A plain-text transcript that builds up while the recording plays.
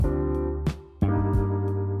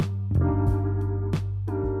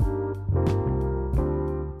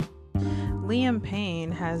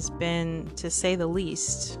has been, to say the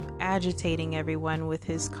least, agitating everyone with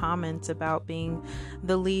his comments about being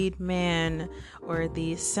the lead man or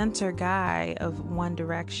the center guy of One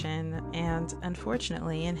Direction. And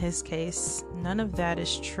unfortunately, in his case, none of that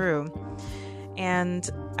is true. And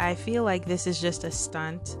I feel like this is just a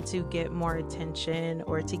stunt to get more attention,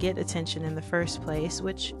 or to get attention in the first place,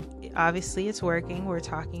 which obviously it's working. We're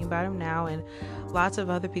talking about him now, and lots of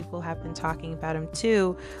other people have been talking about him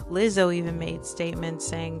too. Lizzo even made statements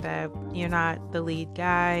saying that you're not the lead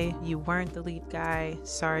guy, you weren't the lead guy,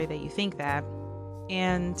 sorry that you think that.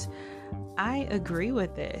 And I agree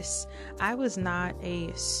with this. I was not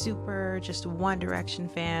a super just One Direction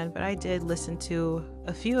fan, but I did listen to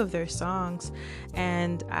a few of their songs,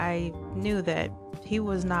 and I knew that he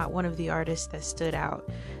was not one of the artists that stood out.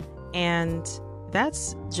 And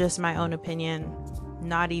that's just my own opinion,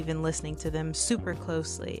 not even listening to them super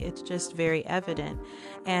closely. It's just very evident.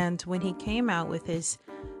 And when he came out with his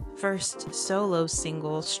first solo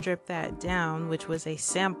single, Strip That Down, which was a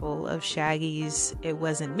sample of Shaggy's It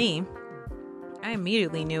Wasn't Me, I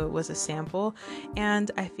immediately knew it was a sample. And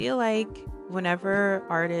I feel like whenever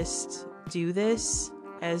artists do this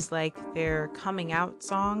as like their coming out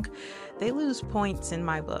song, they lose points in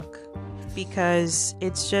my book, because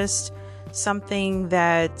it's just something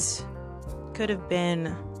that could have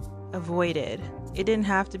been avoided. It didn't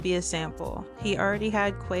have to be a sample. He already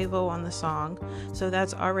had Quavo on the song, so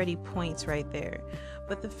that's already points right there.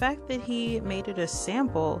 But the fact that he made it a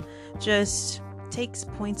sample just takes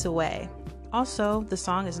points away. Also, the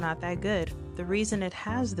song is not that good. The reason it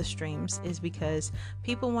has the streams is because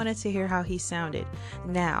people wanted to hear how he sounded.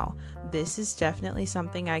 Now, this is definitely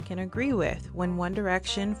something I can agree with. When One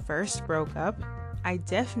Direction first broke up, I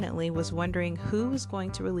definitely was wondering who was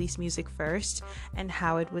going to release music first and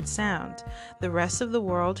how it would sound. The rest of the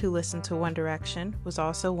world who listened to One Direction was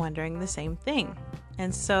also wondering the same thing.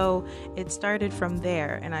 And so it started from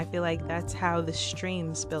there, and I feel like that's how the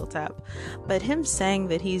streams built up. But him saying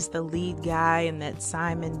that he's the lead guy and that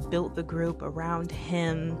Simon built the group around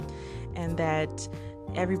him and that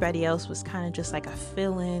everybody else was kind of just like a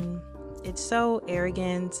fill-in, it's so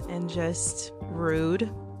arrogant and just rude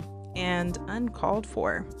and uncalled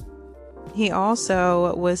for. He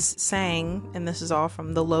also was saying, and this is all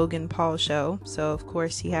from the Logan Paul show, so of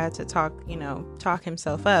course he had to talk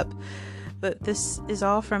himself up, but this is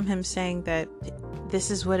all from him saying that this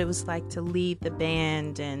is what it was like to lead the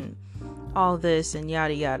band and all this and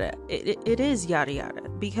yada yada. It is yada yada,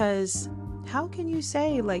 because how can you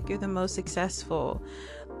say like you're the most successful?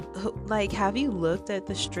 Like, have you looked at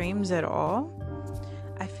the streams at all?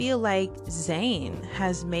 I feel like Zayn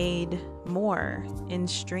has made more in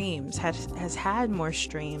streams, has had more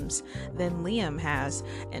streams than Liam has,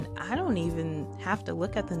 and I don't even have to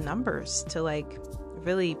look at the numbers to like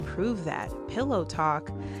really prove that. Pillow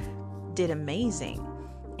Talk did amazing,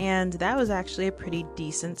 and that was actually a pretty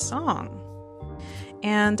decent song.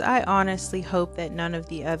 And I honestly hope that none of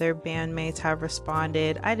the other bandmates have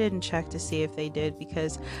responded. I didn't check to see if they did,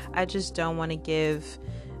 because I just don't want to give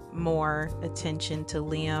more attention to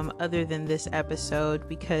Liam other than this episode,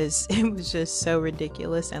 because it was just so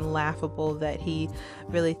ridiculous and laughable that he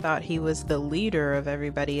really thought he was the leader of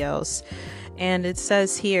everybody else. And it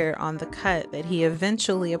says here on the cut that he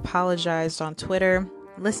eventually apologized on Twitter.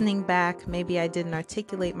 Listening back, maybe I didn't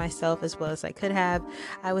articulate myself as well as I could have.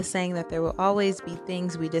 I was saying that there will always be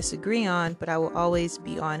things we disagree on, but I will always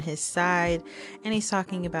be on his side. And he's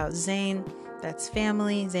talking about Zayn. That's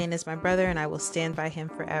family. Zayn is my brother, and I will stand by him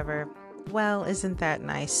forever. Well, isn't that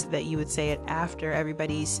nice that you would say it after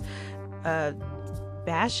everybody's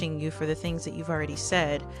bashing you for the things that you've already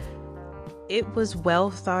said? It was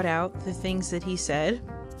well thought out, the things that he said.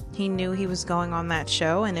 He knew he was going on that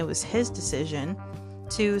show, and it was his decision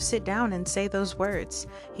to sit down and say those words.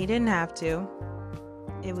 He didn't have to.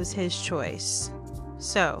 It was his choice.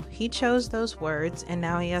 So he chose those words, and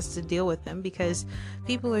now he has to deal with them, because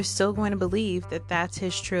people are still going to believe that that's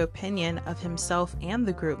his true opinion of himself and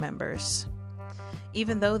the group members.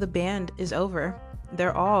 Even though the band is over,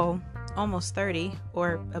 they're all almost 30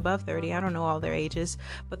 or above 30. I don't know all their ages,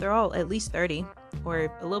 but they're all at least 30 or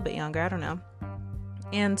a little bit younger. I don't know.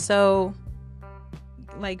 And so,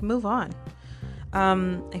 like, move on.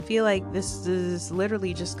 I feel like this is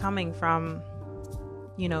literally just coming from,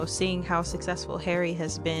 seeing how successful Harry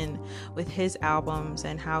has been with his albums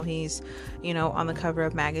and how he's, on the cover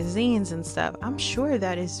of magazines and stuff. I'm sure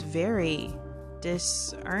that is very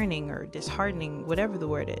discerning or disheartening, whatever the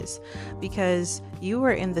word is, because you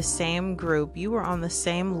were in the same group, you were on the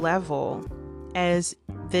same level as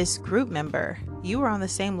this group member, You were on the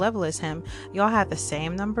same level as him. Y'all had the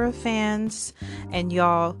same number of fans, and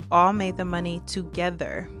y'all all made the money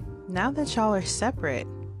together. Now that y'all are separate,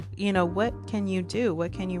 what can you do?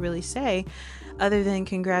 What can you really say other than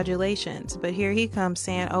congratulations? But here he comes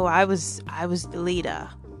saying, oh, I was the leader.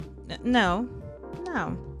 No.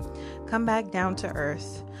 Come back down to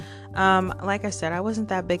earth. Like I said, I wasn't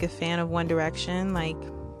that big a fan of One Direction. Like,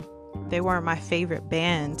 they weren't my favorite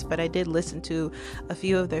band, but I did listen to a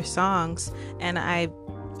few of their songs, and I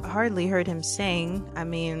hardly heard him sing. I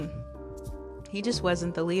mean, he just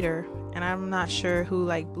wasn't the leader, and I'm not sure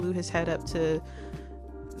who blew his head up to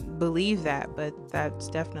believe that, but that's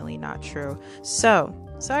definitely not true. So,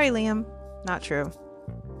 sorry, Liam, not true.